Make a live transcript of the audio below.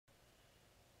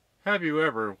Have you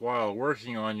ever, while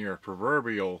working on your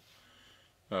proverbial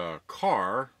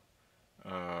car,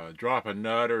 drop a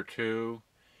nut or two,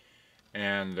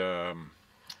 and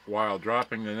while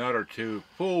dropping the nut or two,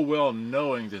 full well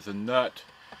knowing that the nut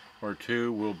or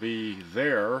two will be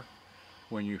there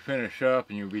when you finish up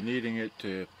and you'll be needing it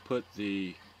to put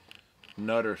the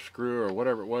nut or screw or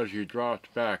whatever it was you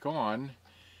dropped back on,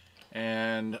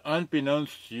 and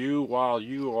unbeknownst to you, while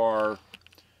you are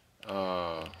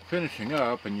finishing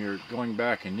up and you're going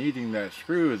back and needing that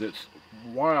screw, that's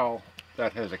while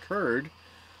that has occurred,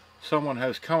 someone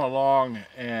has come along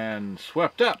and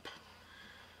swept up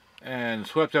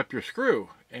your screw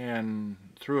and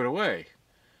threw it away.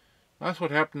 That's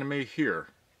what happened to me here.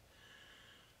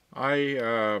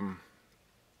 I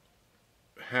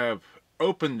have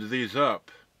opened these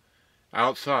up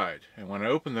outside, and when I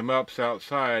opened them up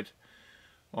outside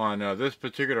on this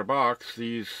particular box,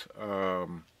 these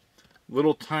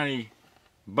little tiny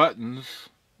buttons,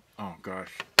 oh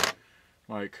gosh,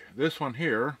 like this one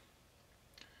here,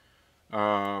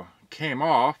 came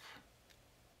off,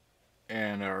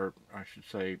 and or I should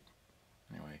say,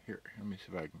 anyway, here, let me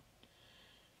see if I can,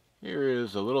 here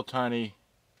is a little tiny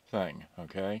thing,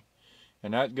 okay,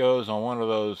 and that goes on one of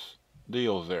those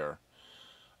deals there.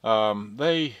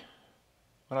 When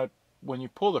you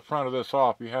pull the front of this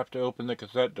off, you have to open the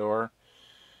cassette door,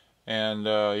 and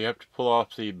you have to pull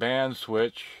off the band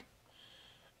switch,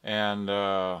 and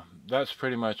that's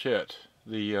pretty much it.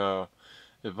 The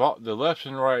left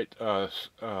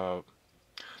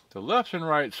and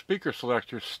right speaker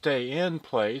selectors stay in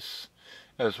place,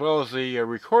 as well as the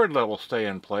record level stay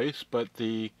in place, but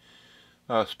the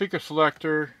speaker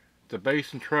selector, the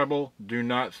bass and treble do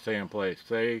not stay in place.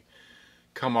 They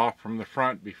come off from the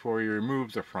front before you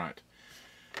remove the front.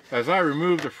 As I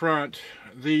remove the front,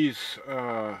 these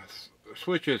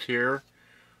switches here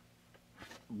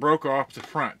broke off the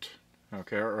front,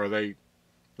 okay, or they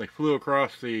flew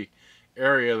across the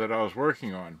area that I was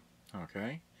working on,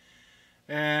 okay.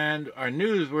 And I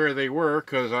knew where they were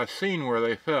because I seen where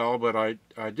they fell, but I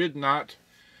did not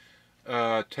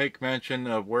take mention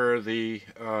of where the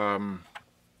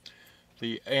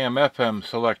AM/FM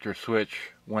selector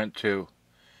switch went to.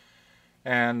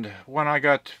 And when I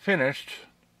got finished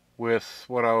with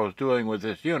what I was doing with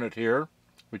this unit here,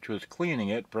 which was cleaning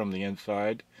it from the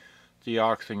inside,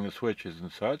 deoxing the switches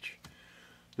and such,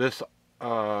 this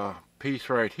piece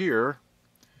right here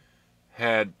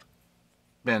had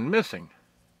been missing.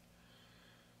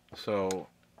 So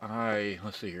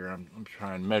let's see here, I'm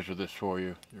trying to measure this for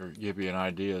you, or give you an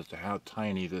idea as to how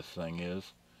tiny this thing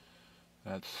is.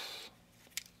 That's,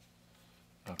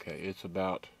 okay, it's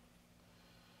about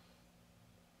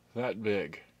that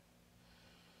big,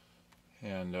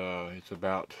 and it's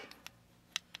about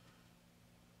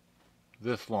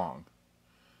this long,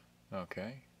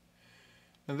 okay,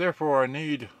 and therefore I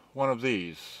need one of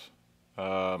these.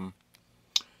 Now,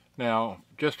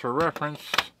 just for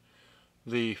reference,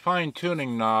 the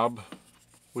fine-tuning knob,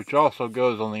 which also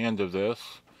goes on the end of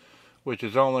this, which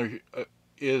is only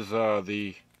it's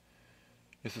the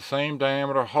same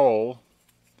diameter hole,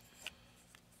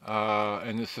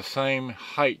 and it's the same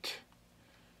height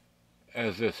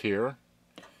as this here,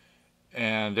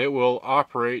 and it will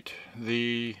operate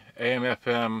the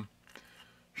AM/FM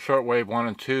shortwave 1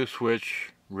 and 2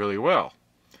 switch really well.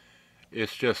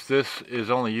 It's just this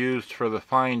is only used for the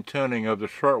fine tuning of the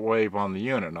shortwave on the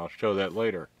unit, and I'll show that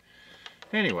later.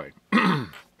 Anyway,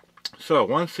 so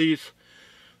once these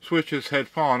switches had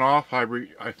fallen off,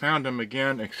 I found them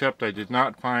again, except I did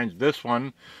not find this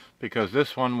one, because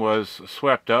this one was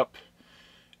swept up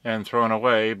and thrown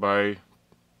away by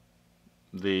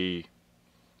the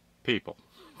people.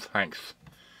 Thanks.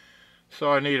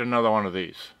 So I need another one of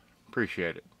these.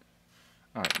 Appreciate it.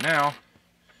 Alright, now,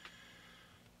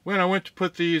 when I went to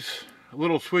put these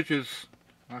little switches,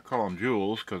 I call them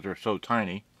jewels because they're so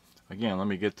tiny. Again, let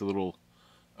me get the little,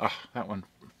 that one,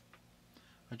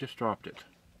 I just dropped it.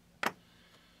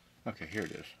 Okay, here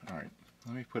it is. Alright,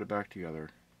 let me put it back together.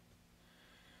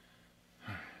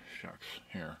 Shucks,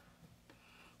 here.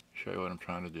 Show you what I'm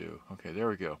trying to do. Okay, there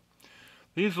we go.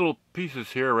 These little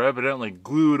pieces here are evidently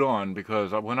glued on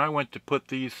because when I went to put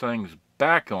these things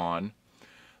back on,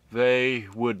 they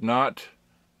would not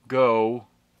go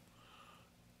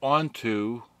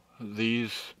onto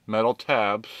these metal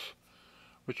tabs,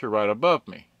 which are right above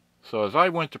me. So as I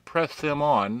went to press them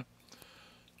on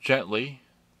gently,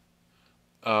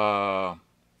 and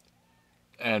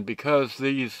because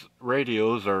these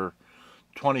radios are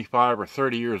 25 or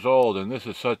 30 years old, and this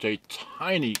is such a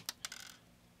tiny,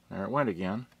 there it went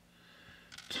again,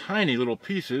 tiny little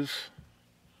pieces,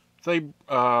 they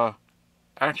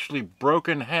actually broke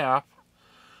in half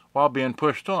while being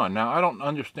pushed on. Now, I don't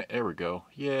understand. There we go.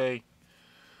 Yay.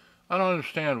 I don't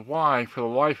understand why, for the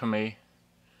life of me,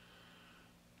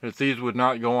 that these would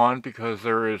not go on, because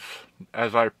there is,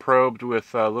 as I probed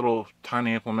with little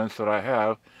tiny implements that I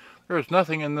have, there is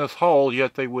nothing in this hole,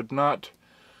 yet they would not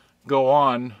go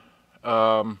on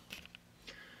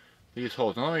these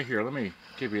holes. Now let me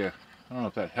give you, I don't know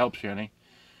if that helps you any.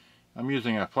 I'm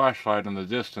using a flashlight in the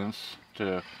distance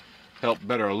to help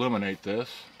better illuminate this.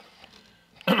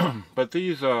 But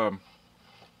these,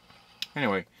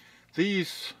 anyway,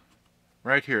 these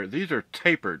right here, these are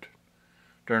tapered.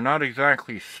 They're not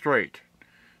exactly straight.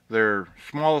 They're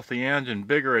small at the end and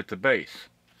bigger at the base.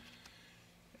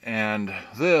 And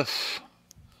this,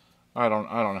 I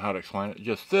don't know how to explain it.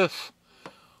 Just this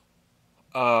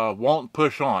won't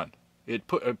push on. It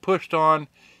pushed on,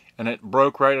 and it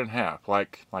broke right in half,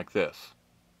 like this.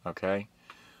 Okay,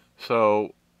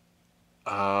 so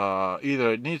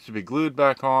either it needs to be glued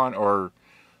back on, or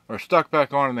stuck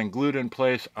back on and then glued in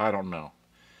place. I don't know.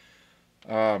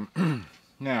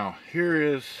 Now, here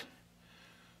is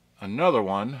another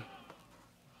one,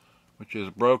 which is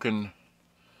broken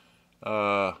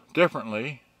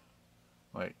differently.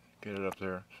 Wait, get it up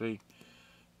there. See?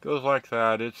 Goes like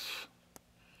that.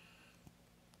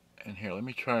 And here, let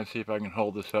me try and see if I can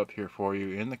hold this up here for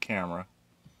you in the camera.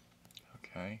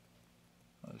 Okay.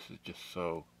 This is just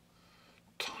so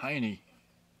tiny.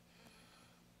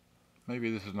 Maybe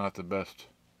this is not the best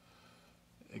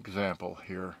example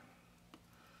here.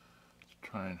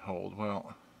 Try and hold.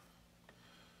 Well,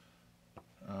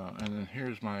 and then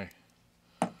here's my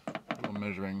little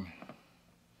measuring.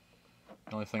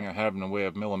 The only thing I have in the way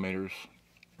of millimeters,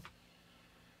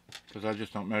 because I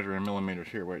just don't measure in millimeters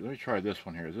here. Wait, let me try this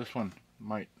one here. This one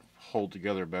might hold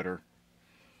together better.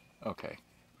 Okay,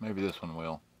 maybe this one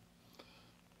will.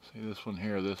 See this one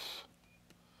here, this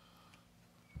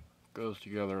goes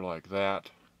together like that.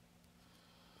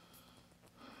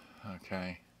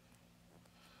 Okay.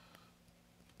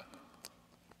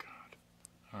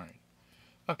 Alright,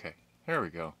 okay, there we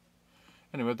go.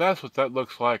 Anyway, that's what that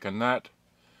looks like, and that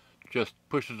just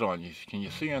pushes on. Can you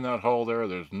see in that hole there?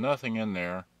 There's nothing in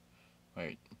there.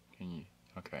 Wait, can you?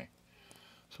 Okay.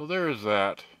 So there is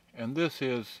that, and this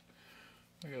is,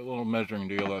 I got a little measuring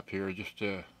deal up here just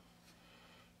to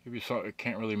give you something. I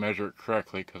can't really measure it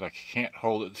correctly because I can't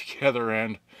hold it together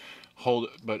and hold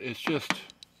it, but it's just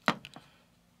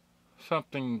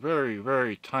something very,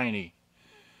 very tiny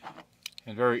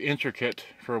and very intricate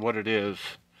for what it is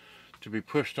to be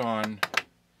pushed on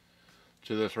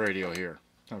to this radio here.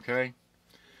 Okay,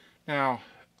 now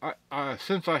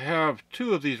since I have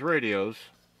two of these radios,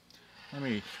 let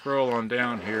me scroll on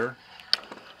down here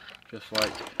just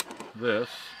like this.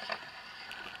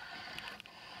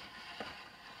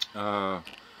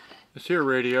 This here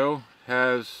radio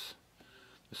has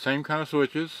the same kind of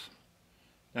switches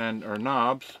or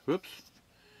knobs. Whoops.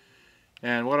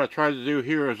 And what I tried to do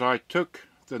here is I took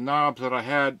the knobs that I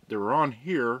had that were on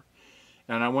here,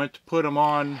 and I went to put them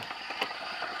on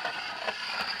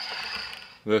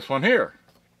this one here,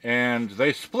 and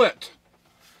they split.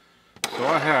 So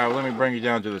I have, let me bring you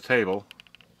down to the table.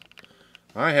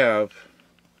 I have,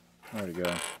 there we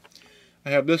go.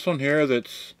 I have this one here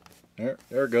that's, there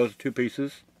it goes, 2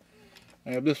 pieces.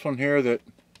 I have this one here that,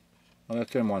 well,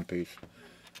 that's in 1 piece.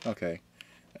 Okay.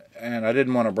 And I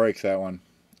didn't want to break that one.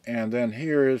 And then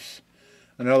here is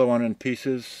another one in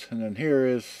pieces, and then here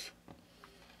is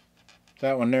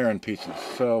that one there in pieces.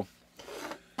 So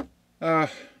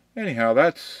anyhow,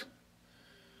 that's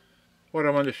what I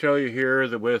wanted to show you here,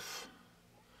 that with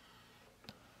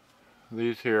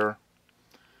these here.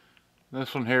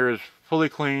 This one here is fully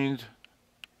cleaned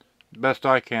best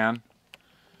I can,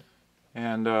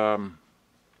 and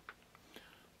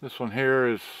this one here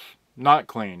is not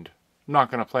cleaned. I'm not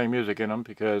going to play music in them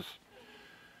because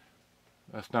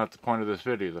that's not the point of this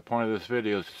video. The point of this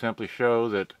video is to simply show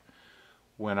that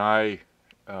when I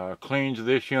cleaned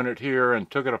this unit here and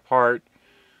took it apart,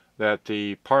 that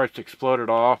the parts exploded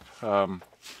off.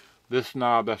 This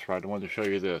knob, that's right, I wanted to show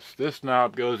you this. This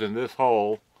knob goes in this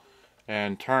hole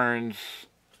and turns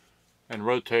and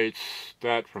rotates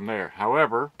that from there.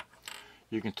 However,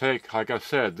 you can take, like I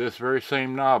said, this very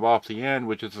same knob off the end,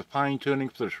 which is the fine tuning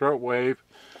for the shortwave,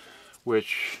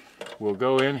 which will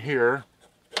go in here.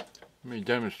 Let me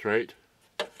demonstrate.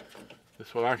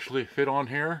 This will actually fit on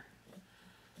here,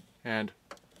 and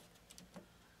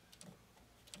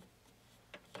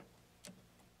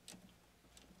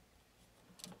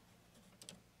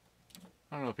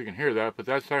I don't know if you can hear that, but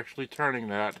that's actually turning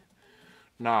that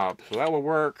knob. So that will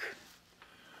work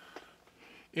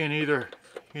in either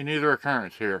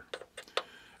occurrence here.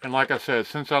 And like I said,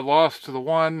 since I lost the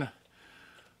one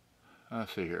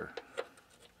let's see here.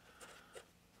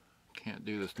 Can't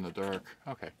do this in the dark.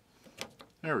 Okay,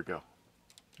 there we go.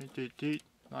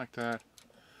 Like that.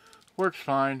 Works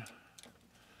fine.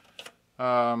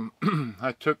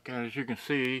 I took, as you can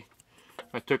see,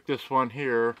 I took this one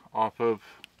here off of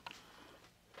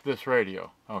this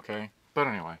radio. Okay, but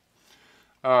anyway.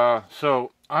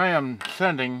 So I am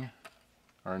sending,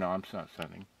 or no, I'm not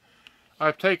sending.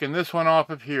 I've taken this one off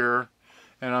of here,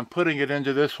 and I'm putting it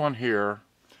into this one here,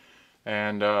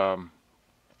 and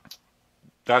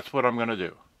that's what I'm going to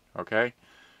do. Okay.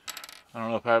 I don't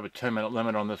know if I have a 10-minute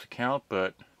limit on this account,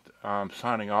 but I'm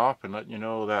signing off and letting you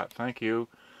know that. Thank you.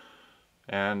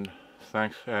 And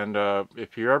thanks. And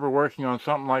if you're ever working on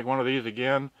something like one of these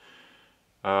again,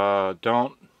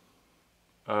 don't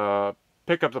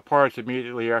pick up the parts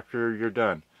immediately after you're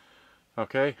done.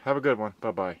 Okay? Have a good one.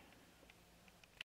 Bye-bye.